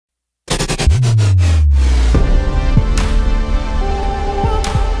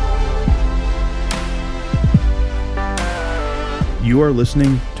You are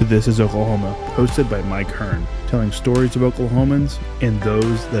listening to This is Oklahoma, hosted by Mike Hearn, telling stories of Oklahomans and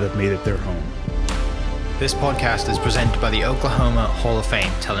those that have made it their home. This podcast is presented by the Oklahoma Hall of Fame,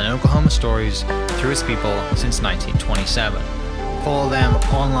 telling Oklahoma stories through its people since 1927. Follow them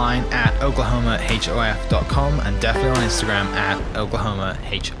online at oklahomahof.com and definitely on Instagram at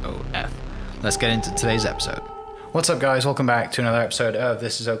oklahomahof. Let's get into today's episode. What's up, guys? Welcome back to another episode of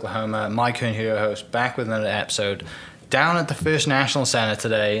This is Oklahoma. Mike Hearn here, host, back with another episode. Down at the First National Center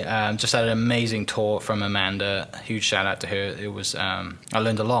today, just had an amazing tour from Amanda. Huge shout out to her. It was I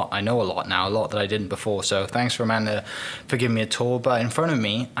learned a lot. I know a lot now, a lot that I didn't before. So thanks for Amanda for giving me a tour. But in front of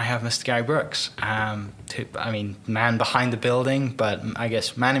me, I have Mr. Gary Brooks. Man behind the building, but I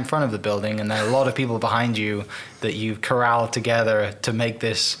guess man in front of the building, and there are a lot of people behind you that you've corralled together to make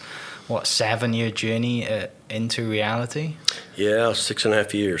this 7-year journey into reality. Yeah,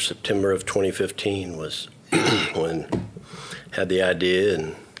 6.5 years. September of 2015 was when had the idea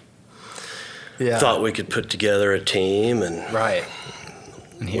and thought we could put together a team, and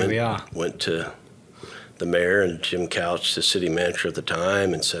here we are. Went to the mayor and Jim Couch, the city manager at the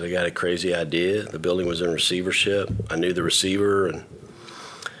time, and said, I got a crazy idea. The building was in receivership. I knew the receiver, and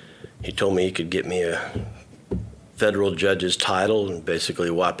he told me he could get me a federal judge's title and basically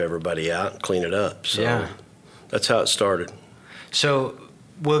wipe everybody out and clean it up. So that's how it started. So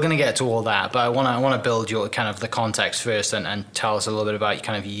we're going to get to all that, but I want to build your kind of the context first and tell us a little bit about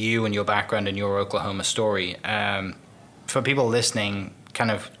kind of you and your background and your Oklahoma story. For people listening,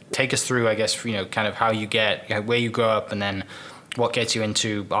 kind of take us through, I guess, kind of how you get, where you grow up, and then what gets you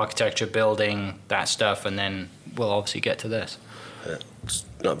into architecture, building, that stuff, and then we'll obviously get to this. It's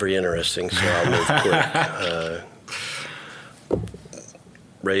not very interesting, so I'll move quick.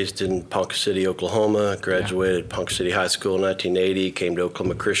 Raised in Ponca City, Oklahoma, graduated Ponca City High School in 1980, came to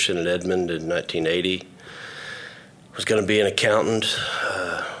Oklahoma Christian in Edmond in 1980. Was going to be an accountant,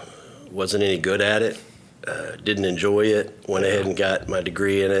 wasn't any good at it, didn't enjoy it, went ahead and got my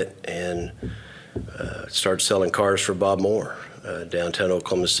degree in it, and started selling cars for Bob Moore, downtown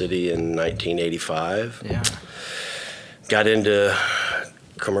Oklahoma City in 1985. Yeah. Got into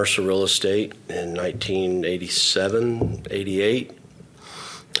commercial real estate in 1987, 88.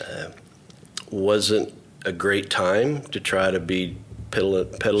 Wasn't a great time to try to be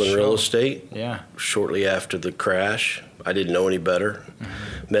peddling real estate. Yeah. Shortly after the crash, I didn't know any better.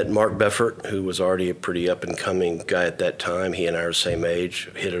 Mm-hmm. Met Mark Beffert, who was already a pretty up-and-coming guy at that time. He and I were the same age,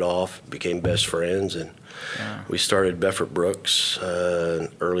 hit it off, became best friends, and we started Beffert Brooks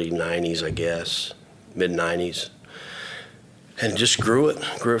early 90s, I guess, mid-90s, and just grew it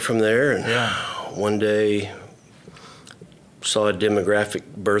from there. And one day, saw a demographic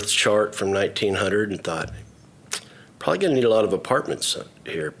birth chart from 1900 and thought, probably going to need a lot of apartments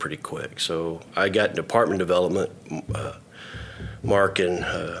here pretty quick. So I got into apartment development. Mark and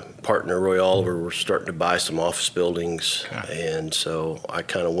partner Roy Oliver were starting to buy some office buildings. Okay. And so I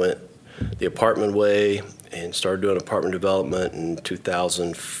kind of went the apartment way and started doing apartment development in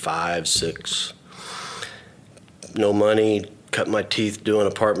 2005, 6. No money. Cut my teeth doing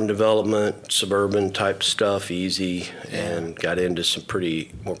apartment development, suburban type stuff, easy, and got into some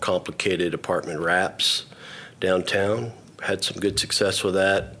pretty more complicated apartment wraps downtown. Had some good success with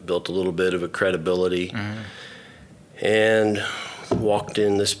that, built a little bit of a credibility, and walked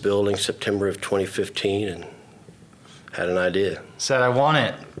in this building September of 2015 and had an idea. Said, I want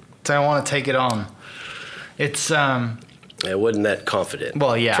it. Said, I want to take it on. It's It wasn't that confident.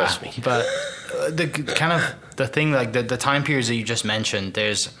 Well, yeah, trust me. But the kind of the thing, like the time periods that you just mentioned,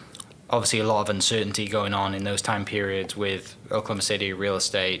 there's obviously a lot of uncertainty going on in those time periods with Oklahoma City, real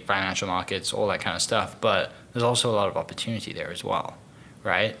estate, financial markets, all that kind of stuff. But there's also a lot of opportunity there as well,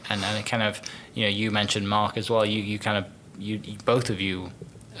 right? And it kind of, you mentioned Mark as well. You both of you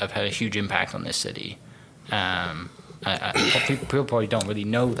have had a huge impact on this city. People probably don't really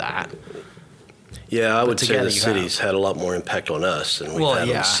know that. Yeah, I would say the city's had a lot more impact on us than we've had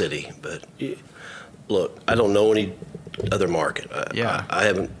on the city. But look, I don't know any other market. I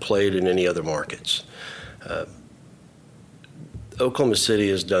haven't played in any other markets. Oklahoma City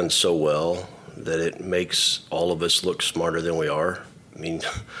has done so well that it makes all of us look smarter than we are. I mean,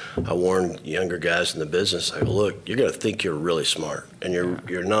 I warn younger guys in the business, I go, look, you're going to think you're really smart, and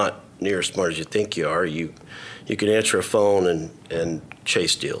you're not near as smart as you think you are. You can answer a phone and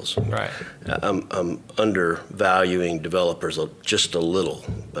chase deals. Right. I'm undervaluing developers just a little,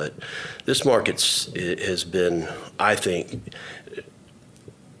 but this market has been, I think,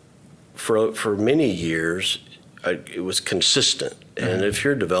 for many years, it was consistent. And if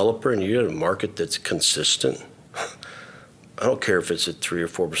you're a developer and you have a market that's consistent, I don't care if it's at 3 or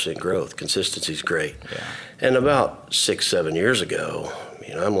 4% growth. Consistency is great. Yeah. And about 6-7 years ago,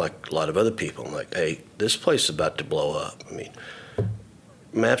 I'm like a lot of other people. I'm like, hey, this place is about to blow up. I mean,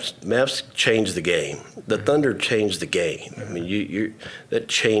 maps changed the game. The Thunder changed the game. I mean, that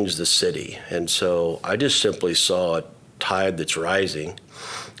changed the city. And so I just simply saw a tide that's rising.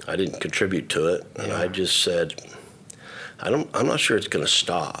 I didn't contribute to it, and I just said, I'm not sure it's going to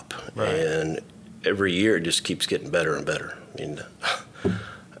stop. Right. And every year it just keeps getting better and better. I mean,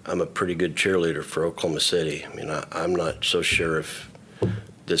 I'm a pretty good cheerleader for Oklahoma City. I mean, I'm not so sure if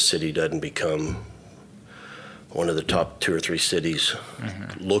this city doesn't become one of the top 2 or 3 cities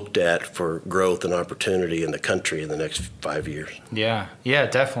looked at for growth and opportunity in the country in the next 5 years. Yeah,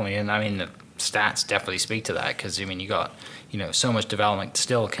 definitely. And I mean, the stats definitely speak to that, because I mean, you got, so much development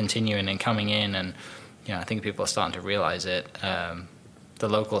still continuing and coming in, and I think people are starting to realize it. The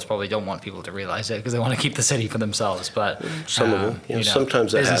locals probably don't want people to realize it because they want to keep the city for themselves. But some of them,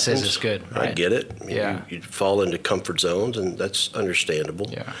 sometimes that happens. Businesses is good, right? I get it. I mean, you fall into comfort zones, and that's understandable.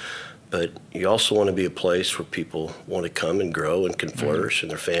 Yeah. But you also want to be a place where people want to come and grow and can flourish,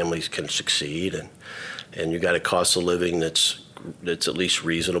 and their families can succeed, and you got a cost of living that's at least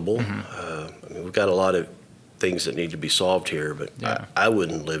reasonable. I mean, we've got a lot of things that need to be solved here, but I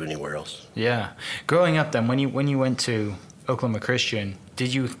wouldn't live anywhere else. Yeah. Growing up, then, when you went to Oklahoma Christian,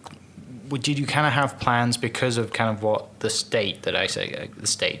 did you kind of have plans because of kind of what the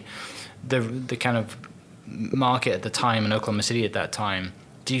kind of market at the time in Oklahoma City at that time?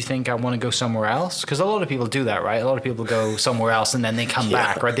 Do you think I want to go somewhere else? Because a lot of people do that, right? A lot of people go somewhere else and then they come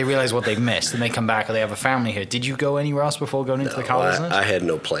back, right? They realize what they've missed and they come back, or they have a family here. Did you go anywhere else before going into the college? I had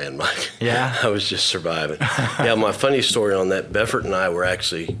no plan, Mike. Yeah? I was just surviving. My funny story on that, Beffert and I were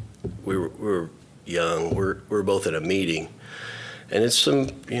actually, we were young. We're both at a meeting, and it's some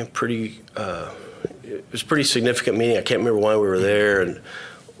pretty, it was a pretty significant meeting. I can't remember why we were there, and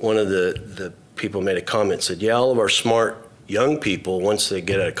one of the people made a comment, said, all of our smart young people, once they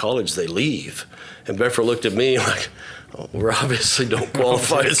get out of college, they leave. And Beffert looked at me like, we obviously don't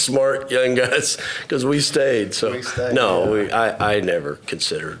qualify as smart young guys because we stayed. So I never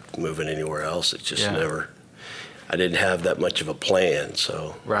considered moving anywhere else. It just never. I didn't have that much of a plan.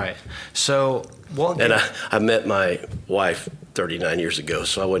 So right. So what? And I met my wife 39 years ago,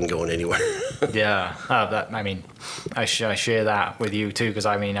 so I wasn't going anywhere. I share that with you too, because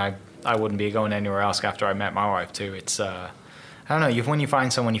I mean I wouldn't be going anywhere else after I met my wife too. It's I don't know. When you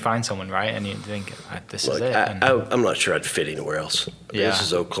find someone, right? And you think, this is it. I'm not sure I'd fit anywhere else. This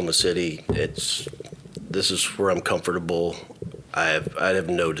is Oklahoma City. This is where I'm comfortable. I have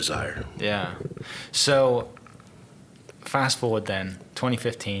no desire. Yeah. So fast forward then,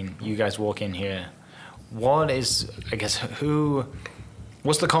 2015, you guys walk in here. What's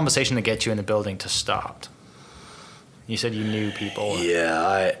the conversation that gets you in the building to start? You said you knew people.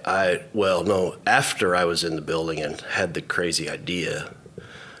 Yeah, after I was in the building and had the crazy idea,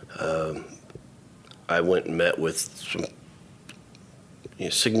 I went and met with some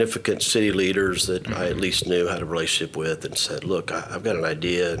significant city leaders that I at least knew had a relationship with, and said, look, I've got an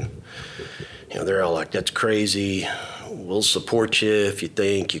idea. And they're all like, that's crazy. We'll support you if you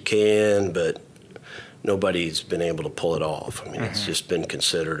think you can, but nobody's been able to pull it off. I mean, it's just been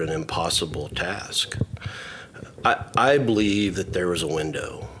considered an impossible task. I believe that there was a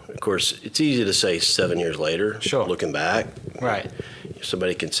window. Of course, it's easy to say 7 years later, looking back. Right.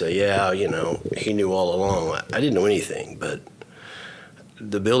 Somebody can say, he knew all along. I didn't know anything, but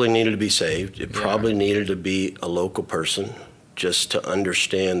the building needed to be saved. It probably needed to be a local person just to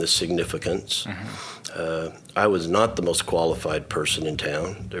understand the significance. I was not the most qualified person in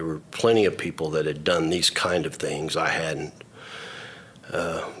town. There were plenty of people that had done these kind of things. I hadn't.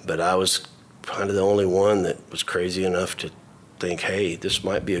 But I was kind of the only one that was crazy enough to think, hey, this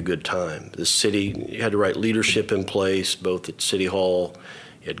might be a good time. The city, you had the right leadership in place, both at City Hall.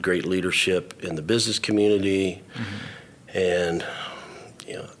 You had great leadership in the business community. And,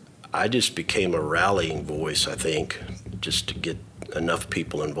 I just became a rallying voice, I think, just to get enough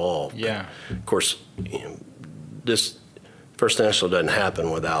people involved. Yeah. Of course, this First National doesn't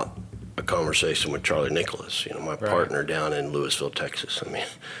happen without a conversation with Charlie Nicholas, my partner down in Lewisville, Texas. I mean,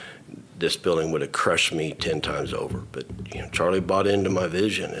 this building would have crushed me 10 times over. But Charlie bought into my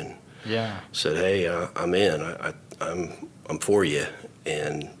vision and said, "Hey, I'm in. I'm for you,"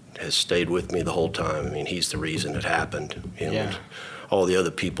 and has stayed with me the whole time. I mean, he's the reason it happened. And all the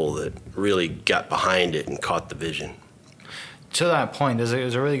other people that really got behind it and caught the vision. To that point, there's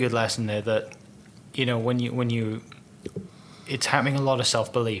a really good lesson there that, when you it's having a lot of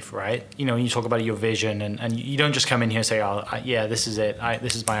self-belief, right? When you talk about your vision and you don't just come in here and say, this is it,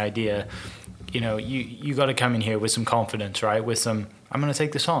 this is my idea. you got to come in here with some confidence, right? With some, I'm going to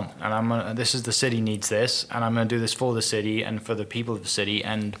take this on, and this is the city needs this, and I'm going to do this for the city and for the people of the city.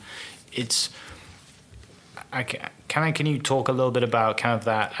 And it's, can you talk a little bit about kind of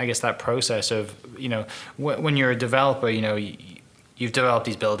that, I guess, that process of, when you're a developer, you've developed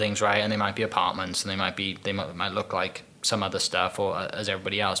these buildings, right? And they might be apartments, and they might look like some other stuff or as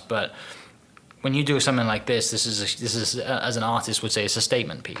everybody else. But when you do something like this is as an artist would say, it's a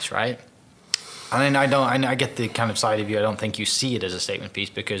statement piece, right? I mean, I get the kind of side of you. I don't think you see it as a statement piece,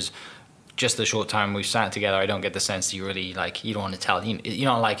 because just the short time we've sat together, I don't get the sense that you really, like, you don't want to tell,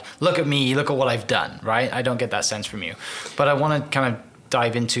 like, look at me, look at what I've done, right? I don't get that sense from you. But I want to kind of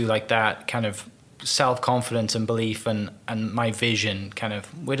dive into, like, that kind of self-confidence and belief and my vision, kind of,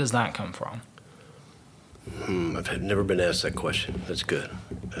 where does that come from? I've never been asked that question. That's good.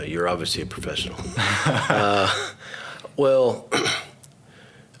 You're obviously a professional. Well,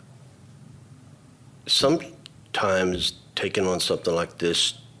 sometimes taking on something like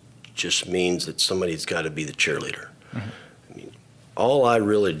this just means that somebody's got to be the cheerleader. Mm-hmm. I mean, all I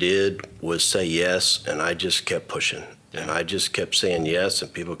really did was say yes, and I just kept pushing. Yeah. And I just kept saying yes,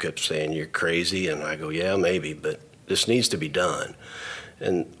 and people kept saying, you're crazy. And I go, yeah, maybe, but this needs to be done.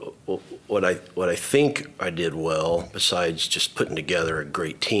 And what I think I did well, besides just putting together a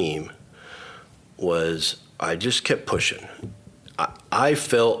great team, was I just kept pushing. I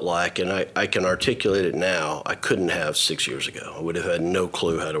felt like, and I can articulate it now, I couldn't have 6 years ago. I would have had no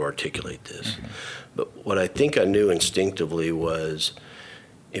clue how to articulate this. Mm-hmm. But what I think I knew instinctively was,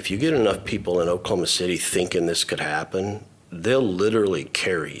 if you get enough people in Oklahoma City thinking this could happen, they'll literally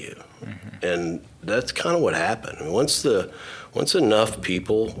carry you. Mm-hmm. And that's kind of what happened. I mean, once enough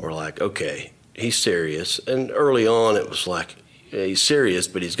people were like, okay, he's serious. And early on it was like, yeah, he's serious,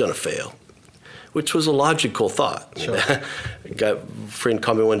 but he's going to fail, which was a logical thought. Sure. A friend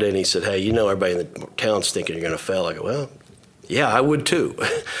called me one day and he said, hey, everybody in the town's thinking you're going to fail. I go, well, yeah, I would too.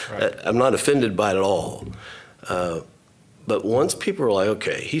 Right. I'm not offended by it at all. But once people were like,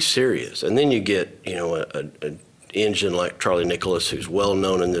 okay, he's serious, and then you get, an engine like Charlie Nicholas, who's well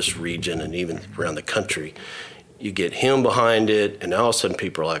known in this region and even around the country, you get him behind it, and all of a sudden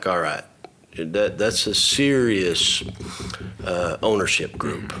people are like, all right, that's a serious ownership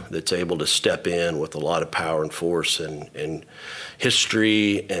group that's able to step in with a lot of power and force and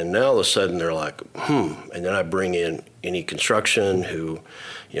history, and now all of a sudden they're like, and then I bring in any construction who,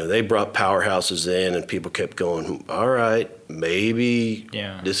 they brought powerhouses in, and people kept going, all right, maybe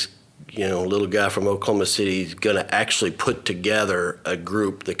this little guy from Oklahoma City is going to actually put together a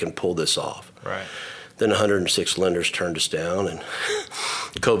group that can pull this off. Right. Then 106 lenders turned us down, and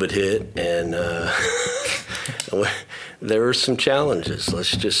COVID hit, and there were some challenges.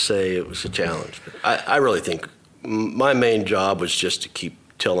 Let's just say it was a challenge. But I really think my main job was just to keep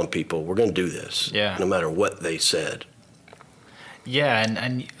telling people we're going to do this, no matter what they said. Yeah,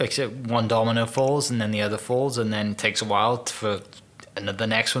 and like I said, one domino falls, and then the other falls, and then it takes a while for the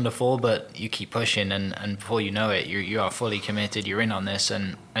next one to fall, but you keep pushing, and before you know it, you are fully committed, you're in on this,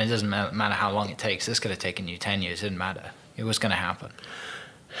 and it doesn't matter how long it takes. This could have taken you 10 years, it didn't matter. It was going to happen.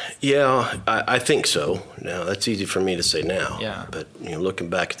 Yeah, I think so. Now, that's easy for me to say now. Yeah. But, looking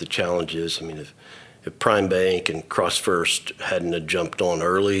back at the challenges, I mean, if Prime Bank and Cross First hadn't have jumped on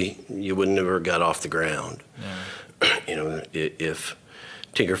early, you would never got off the ground. Yeah. If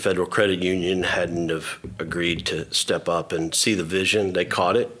Tinker Federal Credit Union hadn't have agreed to step up and see the vision, they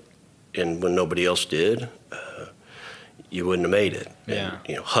caught it, and when nobody else did, you wouldn't have made it. Yeah.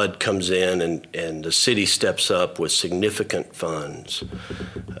 And, HUD comes in, and the city steps up with significant funds.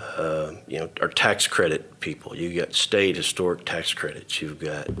 Our tax credit people, you got state historic tax credits. You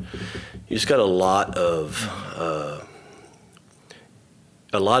just got a lot of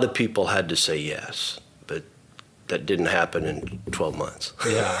people had to say yes, but that didn't happen in 12 months.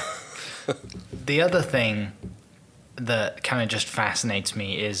 Yeah. The other thing that kind of just fascinates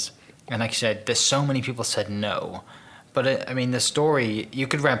me is, and like you said, there's so many people said no, but the story, you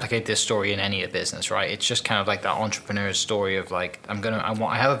could replicate this story in any business, right? It's just kind of like that entrepreneur's story of like, I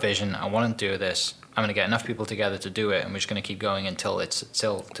have a vision, I want to do this, I'm going to get enough people together to do it, and we're just going to keep going until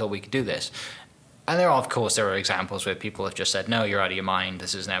we can do this. And there are examples where people have just said, no, you're out of your mind,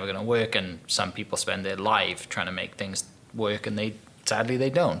 this is never going to work, and some people spend their life trying to make things work, and sadly they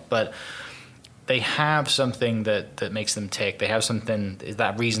don't. But they have something that makes them tick. They have something, is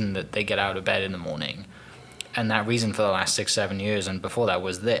that reason that they get out of bed in the morning. And that reason for the last 6-7 years, and before that,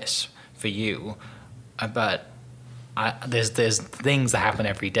 was this for you. But there's things that happen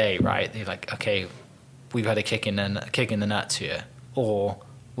every day, right? You're like, okay, we've had a kick in the nuts here, or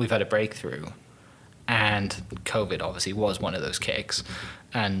we've had a breakthrough. And COVID obviously was one of those kicks.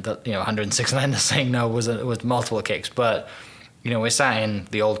 and 169 saying no was multiple kicks. But we're sat in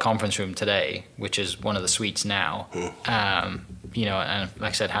the old conference room today, which is one of the suites now. And like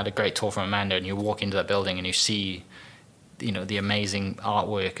I said, had a great tour from Amanda, and you walk into that building and you see the amazing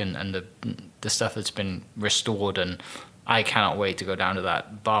artwork and the stuff that's been restored, and I cannot wait to go down to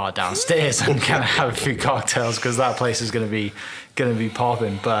that bar downstairs and kind of have a few cocktails, because that place is going to be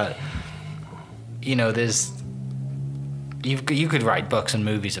popping. But there's you could write books and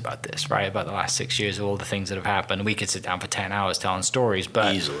movies about this, right? About the last 6 years of all the things that have happened. We could sit down for 10 hours telling stories,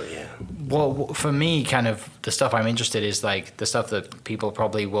 but easily, yeah. Well, for me, kind of the stuff I'm interested in is like the stuff that people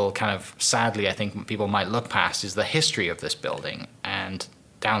probably will kind of, sadly, I think people might look past, is the history of this building. And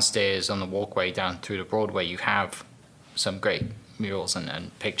downstairs on the walkway down through the Broadway, you have some great murals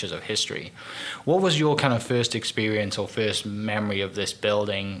and pictures of history. What was your kind of first experience or first memory of this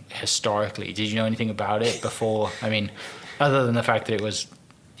building historically? Did you know anything about it before? I mean, other than the fact that it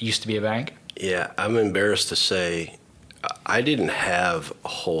used to be a bank? Yeah, I'm embarrassed to say I didn't have a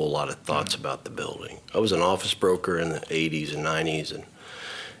whole lot of thoughts about the building. I was an office broker in the 80s and 90s, and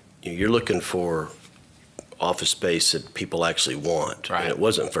you're looking for office space that people actually want. Right. And it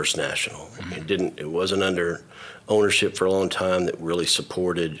wasn't First National. It wasn't under ownership for a long time that really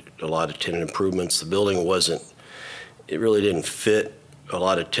supported a lot of tenant improvements. The building it really didn't fit a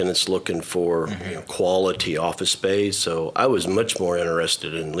lot of tenants looking for quality office space. So I was much more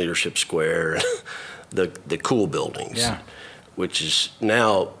interested in Leadership Square, the cool buildings, which is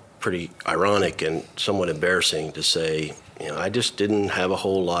now pretty ironic and somewhat embarrassing to say. I just didn't have a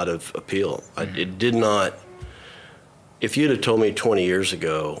whole lot of appeal. It did not. If you'd have told me 20 years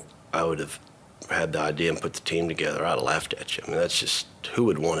ago, I would have had the idea and put the team together, I'd have laughed at you. I mean, that's just, who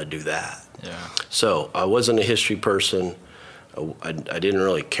would want to do that? Yeah. So I wasn't a history person. I didn't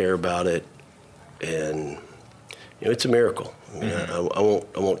really care about it, and it's a miracle. I mean, I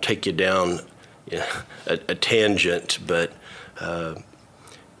won't take you down a tangent, but God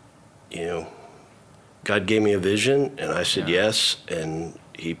gave me a vision, and I said yes, and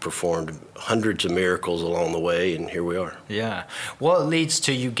He performed hundreds of miracles along the way, and here we are. Yeah. What leads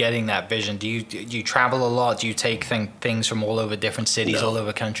to you getting that vision? Do you travel a lot? Do you take things from all over different cities, all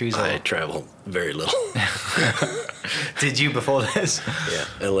over countries? I travel very little. Did you before this? Yeah.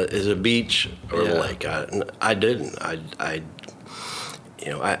 Is a beach or a lake? I didn't. I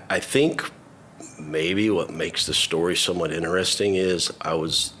think maybe what makes the story somewhat interesting is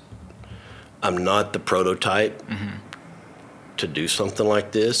I'm not the prototype to do something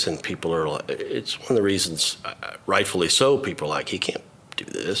like this, and people are like, it's one of the reasons, rightfully so, people are like, he can't do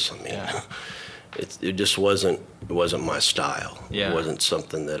this. I mean, it just wasn't my style. It wasn't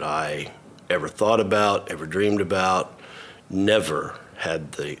something that I ever thought about, ever dreamed about, never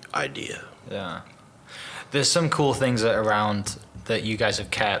had the idea. Yeah. There's some cool things around that you guys have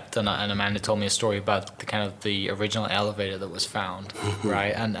kept, and Amanda told me a story about the original elevator that was found,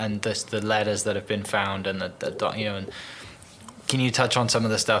 right? And the letters that have been found, and and can you touch on some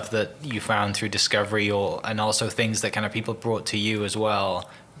of the stuff that you found through discovery, and also things that kind of people brought to you as well,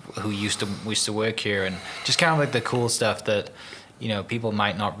 who used to work here, and just kind of like the cool stuff that people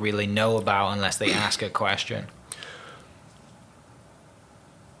might not really know about unless they ask a question.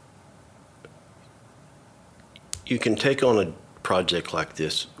 You can take on a project like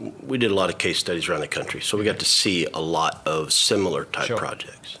this. We did a lot of case studies around the country, so we got to see a lot of similar type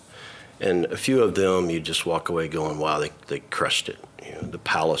projects. And a few of them, you just walk away going, wow, they crushed it. The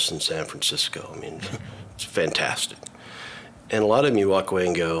Palace in San Francisco, I mean, it's fantastic. And a lot of them, you walk away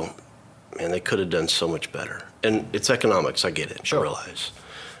and go, man, they could have done so much better. And it's economics, I get it, I realize.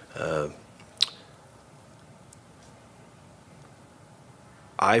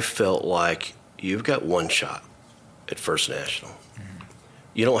 I felt like you've got one shot at First National.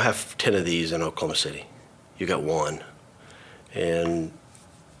 You don't have 10 of these in Oklahoma City. You got one. And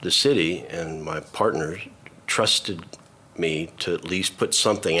the city and my partners trusted me to at least put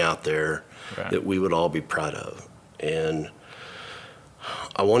something out there that we would all be proud of. And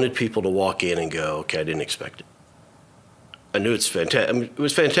I wanted people to walk in and go, okay, I didn't expect it. I knew it's fantastic. I mean, it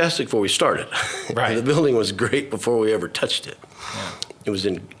was fantastic before we started. Right. The building was great before we ever touched it. Yeah. It was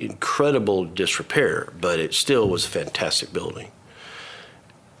in incredible disrepair, but it still was a fantastic building.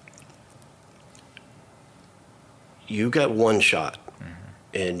 You got one shot,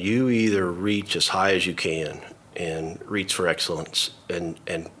 and you either reach as high as you can and reach for excellence and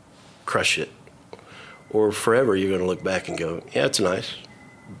crush it, or forever you're going to look back and go, yeah, it's nice,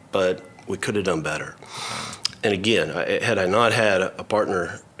 but we could have done better. And again, had I not had a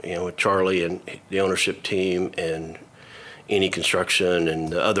partner, with Charlie and the ownership team and Any Construction and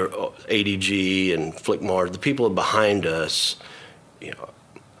the other ADG and Flickmar, the people behind us,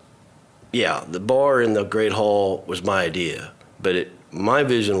 yeah, the bar in the Great Hall was my idea, but my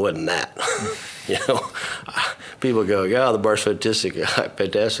vision wasn't that. You know, people go, yeah, the bar's fantastic.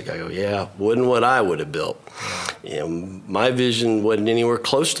 Fantastic. I go, yeah, wasn't what I would have built. You know, my vision wasn't anywhere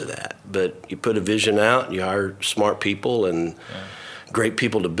close to that. But you put a vision out, you hire smart people and great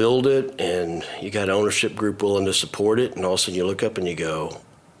people to build it, and you got an ownership group willing to support it, and all of a sudden you look up and you go,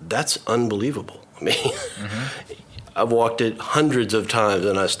 that's unbelievable. I mean, I've walked it hundreds of times,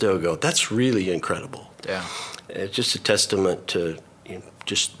 and I still go, that's really incredible. Yeah, it's just a testament to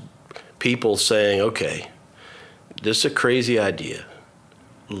just people saying, okay, this is a crazy idea.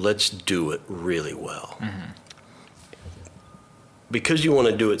 Let's do it really well. Because you want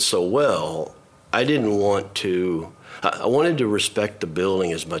to do it so well, I wanted to respect the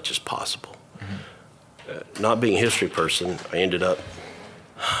building as much as possible. Not being a history person, I ended up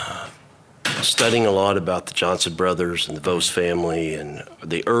studying a lot about the Johnson brothers and the Vos family and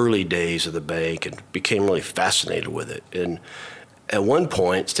the early days of the bank, and became really fascinated with it. And at one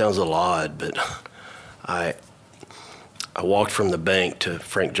point, it sounds a little odd, but I walked from the bank to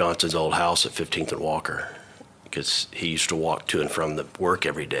Frank Johnson's old house at 15th and Walker, because he used to walk to and from the work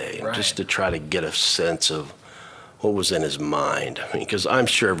every day, just to try to get a sense of what was in his mind. I mean, because I'm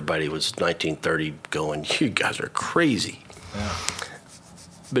sure everybody was 1930 going, you guys are crazy. Yeah.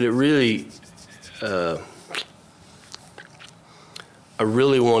 But it really, I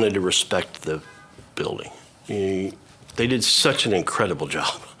really wanted to respect the building. They did such an incredible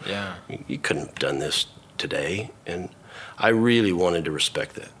job. Yeah. You couldn't have done this today, and I really wanted to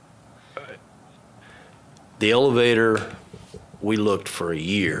respect that. The elevator, we looked for a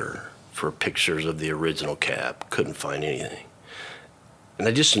year for pictures of the original cab, couldn't find anything. And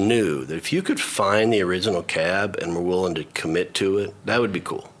I just knew that if you could find the original cab and were willing to commit to it, that would be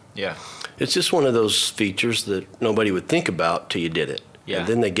cool. Yeah. It's just one of those features that nobody would think about till you did it. Yeah. And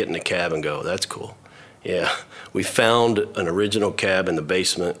then they get in the cab and go, that's cool. Yeah. We found an original cab in the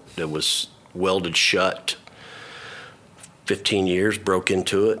basement that was welded shut. 15 years, broke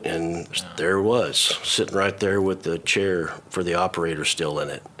into it, and there it was, sitting right there with the chair for the operator still in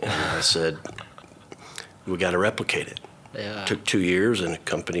it. And I said, we got to replicate it. Yeah. It took 2 years, and the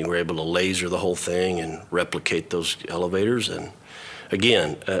company were able to laser the whole thing and replicate those elevators. And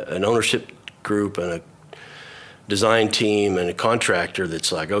again, an ownership group and a design team and a contractor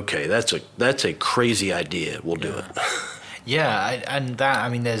that's like, okay, that's a crazy idea. We'll do it. Yeah, and that, I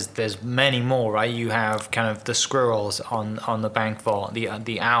mean, there's many more, right? You have kind of the squirrels on the bank vault,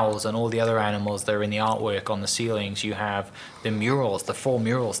 the owls, and all the other animals that are in the artwork on the ceilings. You have the murals, the 4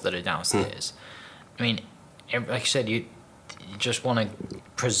 murals that are downstairs. I mean, like you said, you just want to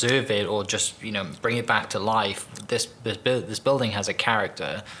preserve it, or just, you know, bring it back to life. This building has a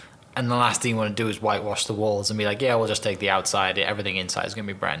character, and the last thing you want to do is whitewash the walls and be like, yeah, we'll just take the outside. Everything inside is going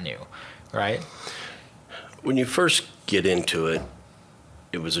to be brand new, right? When you first get into it,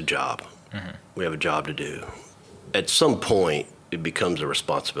 it was a job. We have a job to do. At some point, it becomes a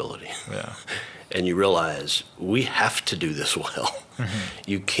responsibility. Yeah. And you realize we have to do this well.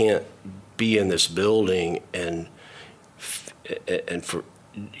 You can't be in this building and for,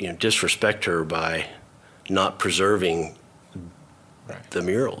 you know, disrespect her by not preserving the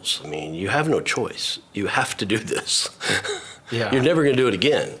murals. I mean, you have no choice. You have to do this. Yeah. You're never going to do it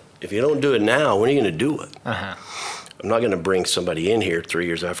again. If you don't do it now, when are you going to do it? I'm not going to bring somebody in here 3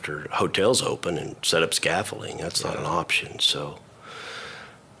 years after hotels open and set up scaffolding. That's not an option. So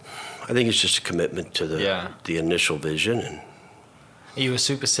I think it's just a commitment to the initial vision. And are you a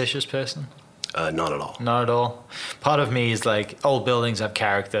superstitious person? Not at all. Not at all. Part of me is like, old buildings have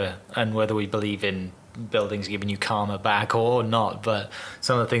character, and whether we believe in buildings giving you karma back or not, but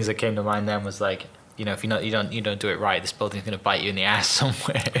some of the things that came to mind then was like, you know, if you don't do it right, this building's going to bite you in the ass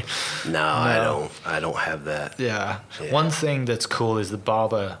somewhere. No, I don't have that. Yeah. One thing that's cool is the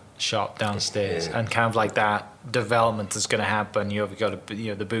barber shop downstairs, and kind of like that development that's going to happen. You've got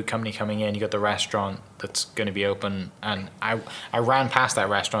the boot company coming in. You got the restaurant that's going to be open, and I ran past that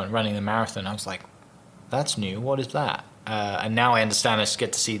restaurant running the marathon. I was like, that's new. What is that? And now I understand. I just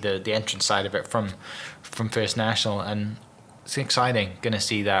get to see the entrance side of it from First National, and it's exciting going to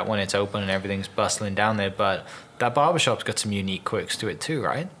see that when it's open and everything's bustling down there. But that barbershop's got some unique quirks to it too,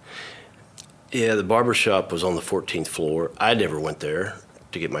 right? Yeah, the barbershop was on the 14th floor. I never went there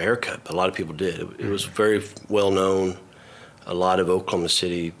to get my hair cut, but a lot of people did. It was very well known. A lot of Oklahoma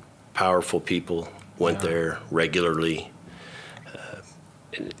City powerful people went there regularly.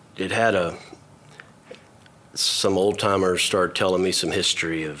 It had some old timers started telling me some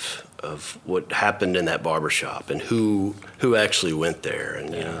history of what happened in that barbershop and who actually went there.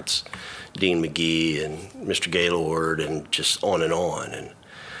 And, you know, it's Dean McGee and Mr. Gaylord and just on. And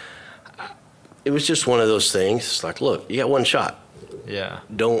it was just one of those things. It's like, look, you got one shot. Yeah.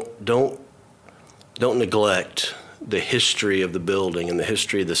 Don't neglect the history of the building and the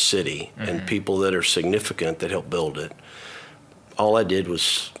history of the city and people that are significant that helped build it. All I did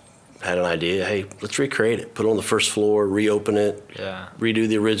was had an idea. Hey, let's recreate it. Put it on the first floor, reopen it, redo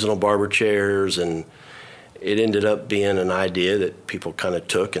the original barber chairs, and it ended up being an idea that people kind of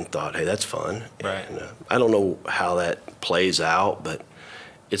took and thought, hey, that's fun. Right. And, I don't know how that plays out, but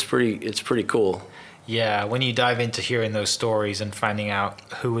it's pretty cool. Yeah, when you dive into hearing those stories and finding out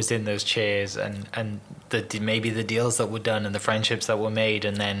who was in those chairs and maybe the deals that were done and the friendships that were made,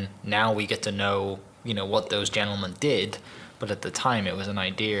 and then now we get to know, what those gentlemen did. But at the time, it was an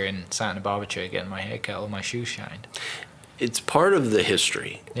idea, and sat in a barber chair getting my hair cut or my shoes shined. It's part of the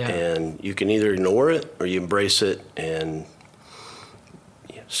history, and you can either ignore it or you embrace it. And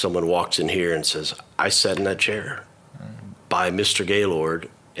someone walks in here and says, I sat in that chair by Mr. Gaylord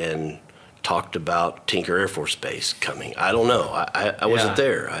and talked about Tinker Air Force Base coming. I don't know. I wasn't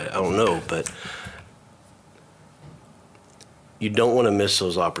there. I don't know. But you don't want to miss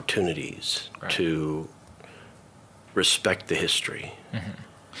those opportunities to respect the history.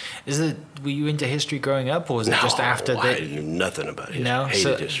 Were you into history growing up, or was it just after that? I knew nothing about history. No,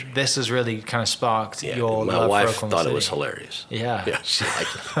 hated history. This has really kind of sparked your my love wife for Oklahoma thought City. it was hilarious. Yeah. She's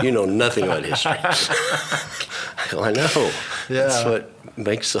like, you know nothing about history. I know. Yeah. That's what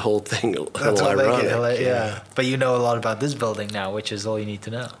makes the whole thing a little ironic. Yeah. But you know a lot about this building now, which is all you need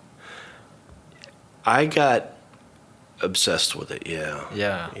to know. I got obsessed with it. Yeah.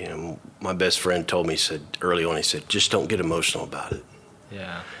 Yeah. My best friend told me, early on, he said, just don't get emotional about it.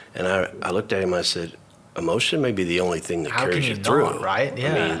 Yeah. And I looked at him, I said, emotion may be the only thing that How carries can you you through. not, right?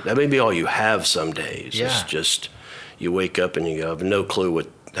 Yeah. I mean, that may be all you have some days. Yeah. It's just, you wake up and you have no clue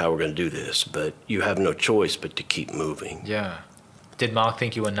how we're going to do this, but you have no choice but to keep moving. Yeah. Did Mark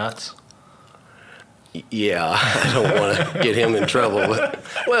think you were nuts? Yeah, I don't want to get him in trouble, but,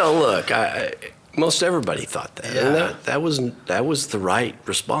 well, look, most everybody thought that. Yeah. And that was the right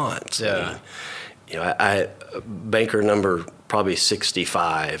response. Yeah. I mean, banker number probably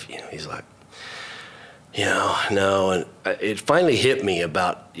 65, he's like, no. And it finally hit me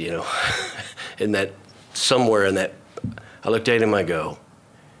about, somewhere in that, I looked at him, I go,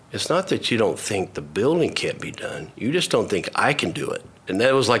 it's not that you don't think the building can't be done. You just don't think I can do it. And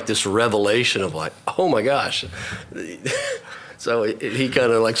that was like this revelation of like, oh my gosh. So he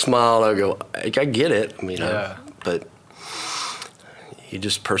kind of like smiled. I go, I get it. I mean, but you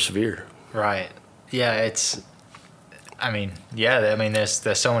just persevere. Right. Yeah. There's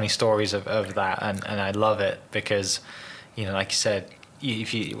so many stories of that, and I love it because, like you said,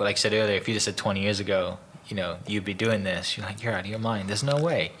 like I said earlier, if you just said 20 years ago, you'd be doing this, you're like, you're out of your mind. There's no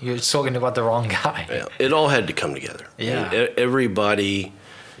way. You're talking about the wrong guy. Yeah, it all had to come together. Yeah. I mean, everybody,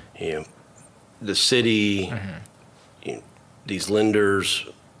 the city, these lenders,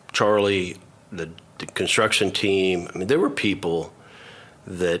 Charlie, the construction team. I mean, there were people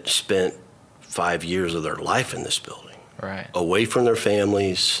that spent 5 years of their life in this building. Right. Away from their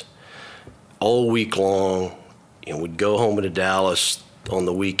families, all week long. Would go home to Dallas on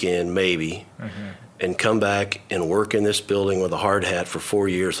the weekend, maybe, and come back and work in this building with a hard hat for 4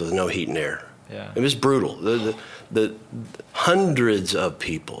 years with no heat and air. Yeah. It was brutal. The hundreds of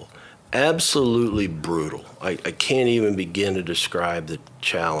people, absolutely brutal. I can't even begin to describe the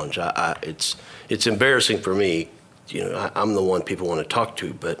challenge. It's embarrassing for me. I'm the one people want to talk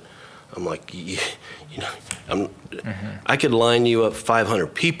to, but I'm like, I could line you up 500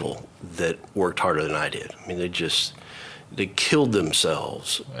 people that worked harder than I did. I mean, they killed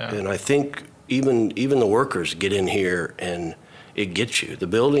themselves. Yeah. And I think even the workers get in here and it gets you. The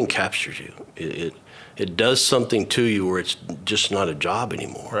building captures you. It does something to you where it's just not a job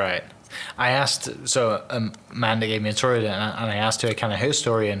anymore. Right. I asked, Amanda gave me a story, and I asked her kind of her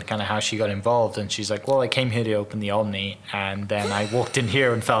story and kind of how she got involved, and she's like, well, I came here to open the Omni, and then I walked in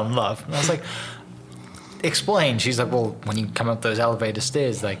here and fell in love. And I was like, explain. She's like, well, when you come up those elevator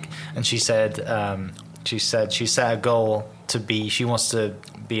stairs, and she said she set a goal she wants to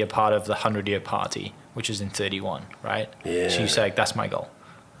be a part of the 100-year party, which is in 31, right? Yeah. She said, that's my goal.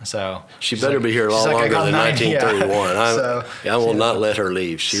 So she better be here a lot longer than 1931. I will not let her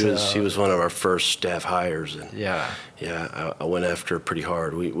leave. She was one of our first staff hires, and I went after her pretty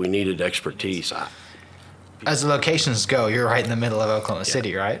hard. We needed expertise. As the locations go, you're right in the middle of Oklahoma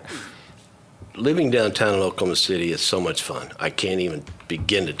City, right? Living downtown in Oklahoma City is so much fun. I can't even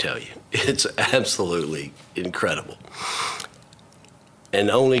begin to tell you. It's absolutely incredible,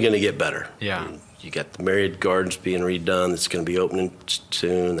 and only going to get better. Yeah. You got the Marriott Gardens being redone. That's going to be opening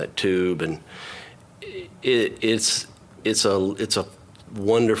soon. That tube, and it's a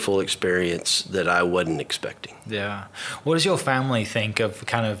wonderful experience that I wasn't expecting. Yeah. What does your family think of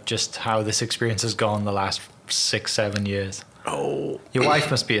kind of just how this experience has gone the last 6-7 years? Oh. Your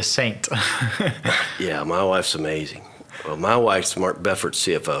wife must be a saint. Yeah, my wife's amazing. Well, my wife's Mark Beffert's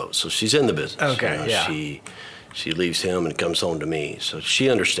CFO, so she's in the business. Okay, you know, yeah. She leaves him and comes home to me, so she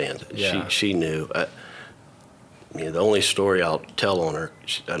understands it. Yeah. She knew. You know, the only story I'll tell on her,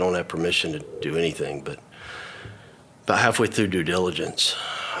 I don't have permission to do anything, but about halfway through due diligence,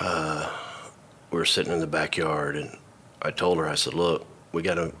 we were sitting in the backyard, and I told her, I said, look, we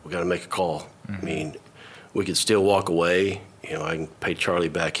gotta make a call. I mean, we could still walk away. You know, I can pay Charlie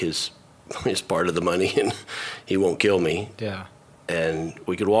back his part of the money, and he won't kill me. Yeah. And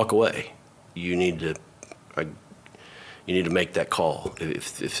we could walk away. You need to make that call.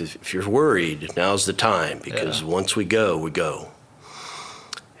 If you're worried, now's the time, because once we go, we go.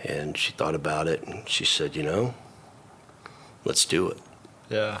 And she thought about it, and she said, you know, let's do it.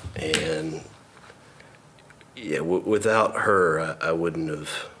 Yeah. And yeah, without her, I wouldn't have.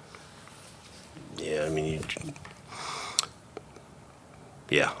 Yeah, I mean, you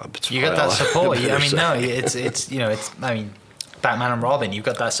got that support. I mean, no, it's you know, it's, I mean, Batman and Robin, you've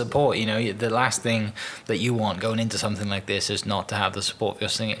got that support. You know, the last thing that you want going into something like this is not to have the support of your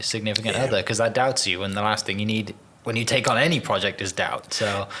significant other, because that doubts you, and the last thing you need when you take on any project is doubt.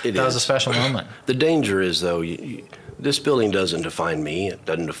 So that was a special moment. The danger is, though, this building doesn't define me. It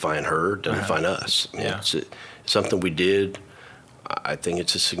doesn't define her. It doesn't define us. I mean, it's something we did. I think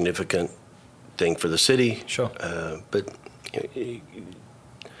it's a significant thing for the city. Sure. But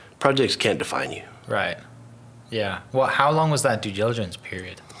projects can't define you. Right. Yeah. Well, how long was that due diligence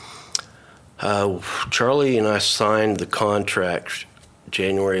period? Charlie and I signed the contract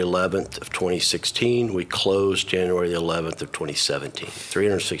January 11th of 2016. We closed January 11th of 2017.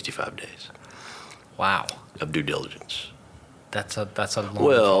 365 days. Wow. Of due diligence. That's a long.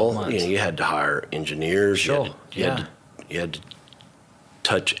 Well, you know, you had to hire engineers. Sure. You had to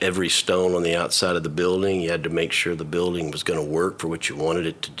touch every stone on the outside of the building. You had to make sure the building was going to work for what you wanted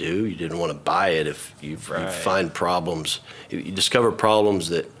it to do. You didn't want to buy it if you find problems. You discover problems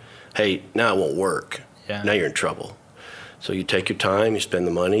that, hey, now it won't work. Yeah. Now you're in trouble. So you take your time, you spend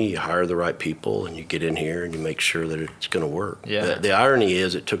the money, you hire the right people, and you get in here and you make sure that it's going to work. Yeah. The irony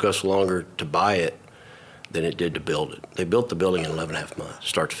is it took us longer to buy it than it did to build it. They built the building in 11.5 months,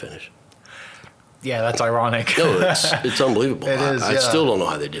 start to finish. Yeah, that's ironic. No, it's unbelievable. I still don't know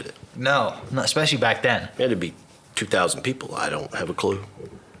how they did it. No, especially back then. It had to be 2,000 people. I don't have a clue.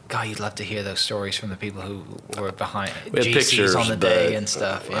 God, you'd love to hear those stories from the people who were behind we have pictures on the day and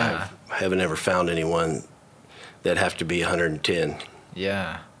stuff. Yeah, I haven't ever found anyone that have to be 110.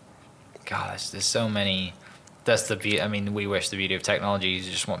 Yeah. Gosh, there's so many. That's the beauty. I mean, we wish the beauty of technology. You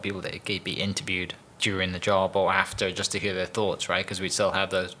just want people to be interviewed during the job or after, just to hear their thoughts, right? Because we still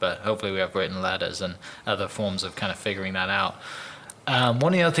have those, but hopefully we have written letters and other forms of kind of figuring that out. One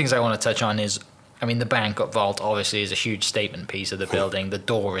of the other things I want to touch on is, I mean, the bank vault obviously is a huge statement piece of the building. The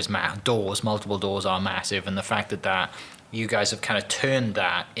door is multiple doors are massive, and the fact that you guys have kind of turned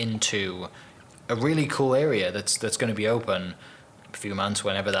that into a really cool area that's going to be open a few months,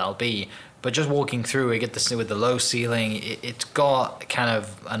 whenever that'll be. But just walking through, we get this with the low ceiling. It's got kind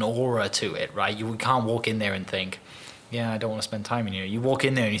of an aura to it, right? You can't walk in there and think, yeah, I don't want to spend time in here. You walk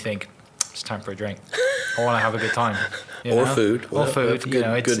in there and you think, it's time for a drink. I want to have a good time. Or food. Or food.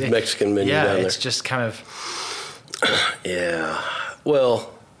 Good Mexican menu down there. Yeah, it's just kind of... Yeah.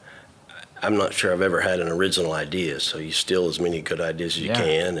 Well, I'm not sure I've ever had an original idea, so you steal as many good ideas as you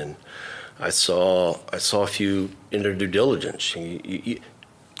can. And I saw a few in their due diligence.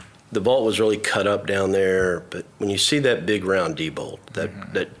 The vault was really cut up down there, but when you see that big round D-bolt,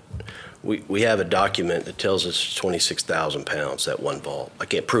 that we have a document that tells us it's 26,000 pounds, that one vault. I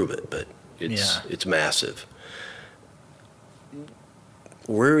can't prove it, but it's massive.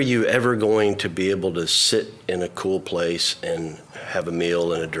 Where are you ever going to be able to sit in a cool place and have a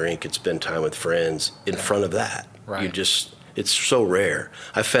meal and a drink and spend time with friends in front of that? Right. It's so rare.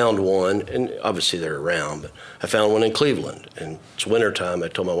 I found one, and obviously they're around, but I found one in Cleveland, and it's wintertime. I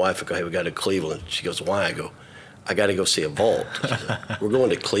told my wife, I go, hey, we got to Cleveland. She goes, why? I go, I got to go see a vault. We're going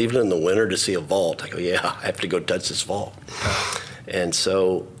to Cleveland in the winter to see a vault. I go, yeah, I have to go touch this vault. And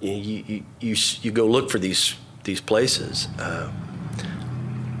so you go look for these places.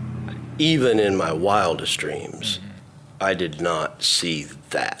 Even in my wildest dreams, I did not see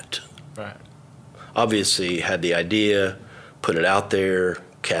that. Right. Obviously, had the idea, put it out there,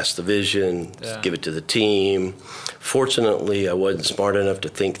 cast the vision, give it to the team. Fortunately, I wasn't smart enough to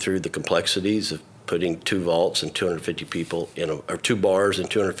think through the complexities of putting 2 vaults and 250 people in or 2 bars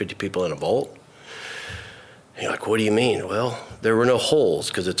and 250 people in a vault. And you're like, what do you mean? Well, there were no holes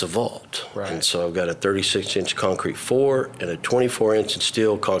because it's a vault. Right. And so I've got a 36-inch concrete floor and a 24-inch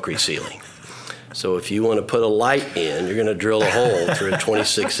steel concrete ceiling. So if you want to put a light in, you're going to drill a hole through a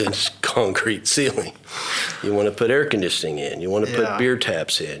 26-inch concrete ceiling. You want to put air conditioning in. You want to put beer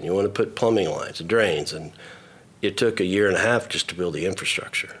taps in. You want to put plumbing lines and drains. And it took a year and a half just to build the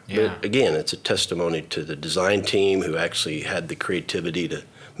infrastructure. Yeah. But again, it's a testimony to the design team who actually had the creativity to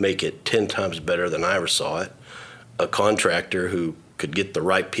make it 10 times better than I ever saw it. A contractor who could get the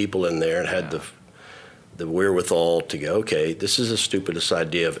right people in there and had the wherewithal to go, okay, this is the stupidest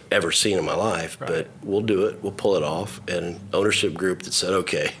idea I've ever seen in my life, but we'll do it, we'll pull it off. And an ownership group that said,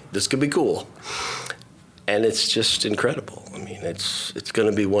 okay, this could be cool. And it's just incredible. I mean, it's going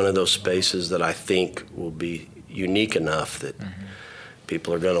to be one of those spaces that I think will be unique enough that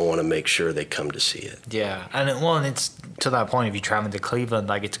people are going to want to make sure they come to see it. Yeah, and it's to that point, if you're traveling to Cleveland,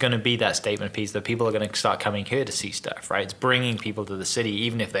 like, it's going to be that statement piece that people are going to start coming here to see stuff, right? It's bringing people to the city,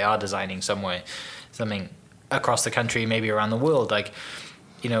 even if they are designing something across the country, maybe around the world. Like,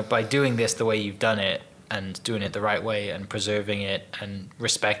 you know, by doing this the way you've done it and doing it the right way and preserving it and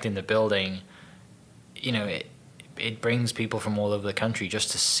respecting the building, you know, it brings people from all over the country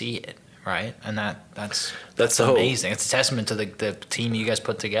just to see it. Right, and that's the amazing. hope. It's a testament to the team you guys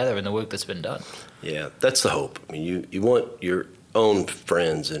put together and the work that's been done. Yeah, that's the hope. I mean, you want your own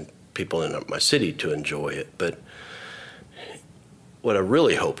friends and people in my city to enjoy it, but what I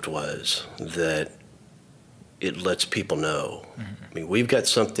really hoped was that it lets people know. I mean, we've got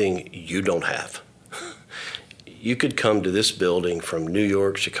something you don't have. You could come to this building from New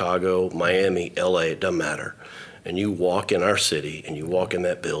York, Chicago, Miami, LA, it doesn't matter. And you walk in our city and you walk in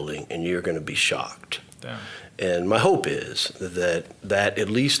that building and you're going to be shocked. Damn. And my hope is that at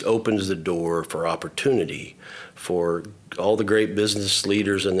least opens the door for opportunity for all the great business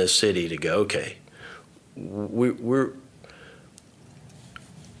leaders in this city to go, okay,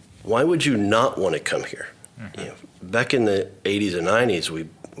 why would you not want to come here? You know, back in the 80s and 90s, we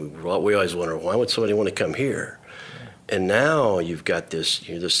always wondered, why would somebody want to come here? And now you've got this,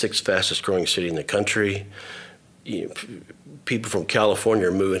 you're the 6th fastest growing city in the country. You know, people from California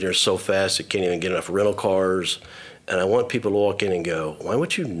are moving here so fast they can't even get enough rental cars. And I want people to walk in and go, why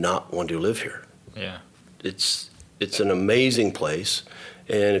would you not want to live here? Yeah. It's an amazing place.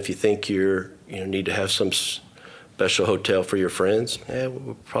 And if you think you need to have some special hotel for your friends,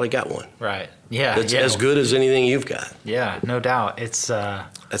 we probably got one. Right. Yeah. It's as good as anything you've got. Yeah, no doubt. It's that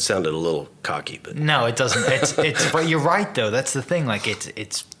sounded a little cocky, but no, it doesn't. It's but you're right though. That's the thing. Like,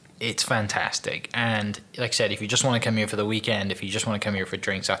 it's fantastic. And like I said, if you just want to come here for the weekend, if you just want to come here for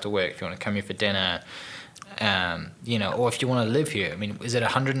drinks after work, if you want to come here for dinner, you know, or if you want to live here, I mean, is it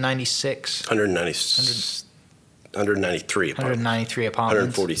 193 apartments? 193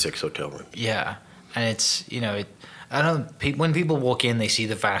 apartments. 146 hotel rooms. Yeah. And it's, you know, I don't know, when people walk in, they see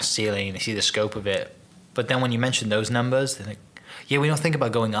the vast ceiling, they see the scope of it. But then when you mention those numbers, they're like, yeah, we don't think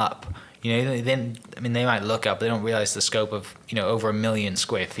about going up. You know, then, I mean, they might look up, but they don't realize the scope of, you know, over 1 million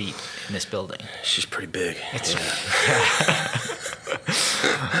square feet in this building. She's pretty big.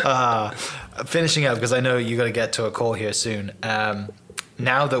 Finishing up, because I know you got to get to a call here soon.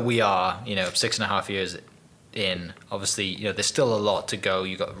 Now that we are, you know, 6.5 years in, obviously, you know, there's still a lot to go.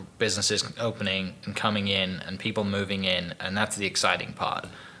 You've got businesses opening and coming in and people moving in, and that's the exciting part.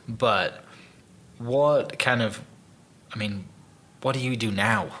 But what kind of, I mean, what do you do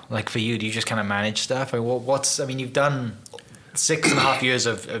now? Like, for you, do you just kind of manage stuff? Or I mean, you've done 6.5 years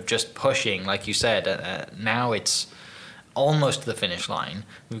of just pushing, like you said. Now it's almost to the finish line.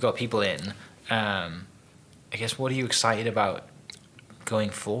 We've got people in. I guess, what are you excited about going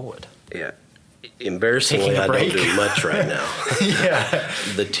forward? Yeah. Embarrassingly, I don't do much right now. Yeah.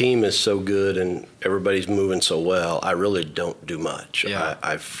 The team is so good and everybody's moving so well, I really don't do much. Yeah.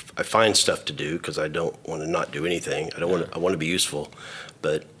 I find stuff to do because I don't want to not do anything. I want to be useful.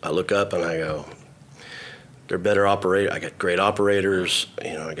 But I look up and I go, they're better operators. I got great operators.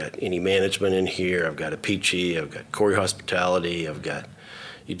 You know, I got any management in here. I've got a Peachy. I've got Corey Hospitality. I've got,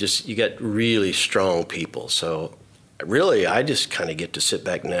 you got really strong people. So really, I just kind of get to sit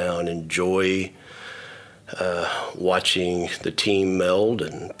back now and enjoy watching the team meld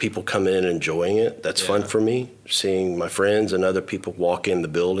and people come in enjoying it. That's fun for me, seeing my friends and other people walk in the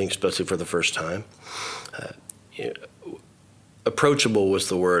building, especially for the first time. Approachable was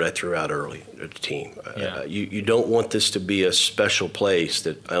the word I threw out early at the team. You don't want this to be a special place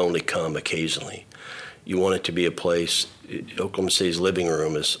that I only come occasionally. You want it to be a place, Oklahoma City's living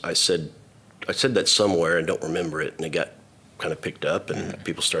room, is, I said that somewhere and don't remember it, and it got kind of picked up and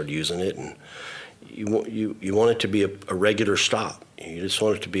people started using it, and you want it to be a regular stop. You just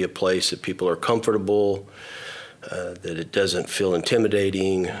want it to be a place that people are comfortable, that it doesn't feel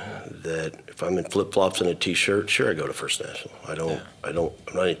intimidating, that if I'm in flip-flops and a t-shirt, sure, I go to First National. I'm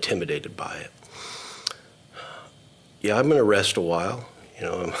not intimidated by it. Yeah, I'm gonna rest a while. You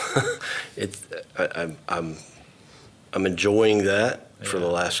know, I'm enjoying that for the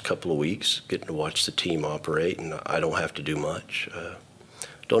last couple of weeks, getting to watch the team operate, and I don't have to do much.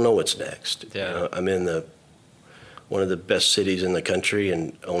 Don't know what's next. Yeah. You know, I'm in one of the best cities in the country,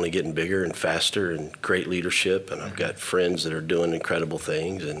 and only getting bigger and faster, and great leadership, and I've got friends that are doing incredible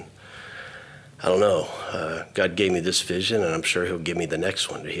things, and I don't know. God gave me this vision, and I'm sure He'll give me the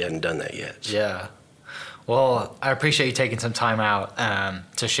next one, but He hadn't done that yet. So. Yeah. Well, I appreciate you taking some time out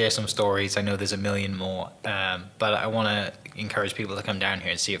to share some stories. I know there's a million more, but I want to encourage people to come down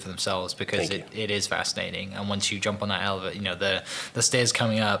here and see it for themselves, because it is fascinating. And once you jump on that elevator, you know, the stairs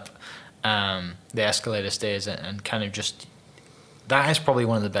coming up, the escalator stairs, and kind of just, that is probably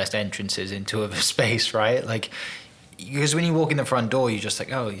one of the best entrances into a space, right? Like, because when you walk in the front door, you're just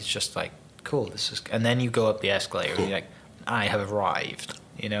like, oh, it's just like, cool, this is, and then you go up the escalator and you're like, I have arrived,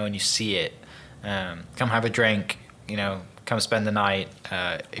 you know, and you see it. Come have a drink, you know, come spend the night.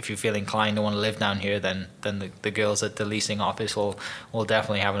 If you feel inclined to want to live down here, then the girls at the leasing office will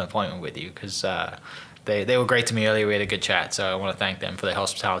definitely have an appointment with you, because they were great to me earlier. We had a good chat, so I want to thank them for their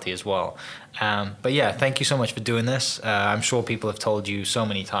hospitality as well. But yeah, thank you so much for doing this. I'm sure people have told you so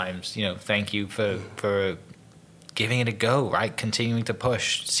many times, you know, thank you for giving it a go, right? Continuing to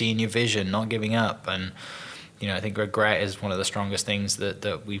push, seeing your vision, not giving up. And you know, I think regret is one of the strongest things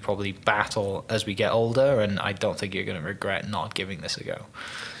that we probably battle as we get older, and I don't think you're going to regret not giving this a go.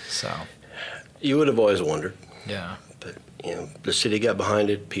 So, you would have always wondered. Yeah. But you know, the city got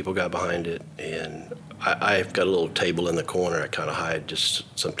behind it, people got behind it, and I've got a little table in the corner. I kind of hide, just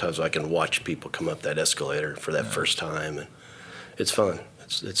sometimes I can watch people come up that escalator for that first time, and it's fun.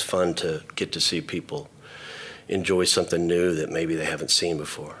 It's fun to get to see people enjoy something new that maybe they haven't seen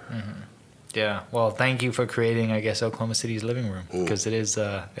before. Mm-hmm. Yeah, well, thank you for creating, I guess, Oklahoma City's living room, because it's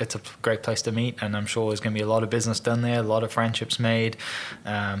a great place to meet, and I'm sure there's going to be a lot of business done there, a lot of friendships made,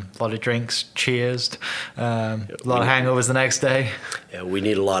 a lot of drinks cheersed, a lot of hangovers the next day. Yeah, we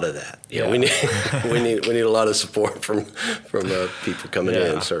need a lot of that. Yeah, we need a lot of support from people coming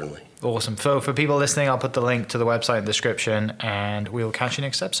in, certainly. Awesome. So for people listening, I'll put the link to the website in the description, and we'll catch you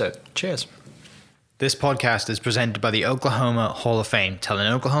next episode. Cheers. This podcast is presented by the Oklahoma Hall of Fame, telling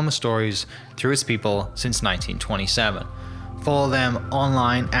Oklahoma stories through its people since 1927. Follow them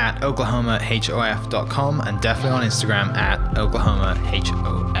online at oklahomahof.com and definitely on Instagram at oklahomahof.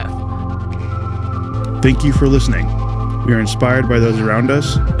 Thank you for listening. We are inspired by those around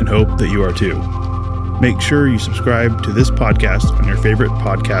us and hope that you are too. Make sure you subscribe to this podcast on your favorite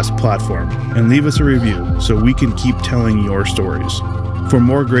podcast platform and leave us a review so we can keep telling your stories. For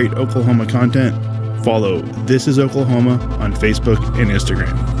more great Oklahoma content, follow This Is Oklahoma on Facebook and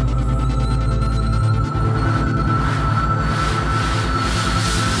Instagram.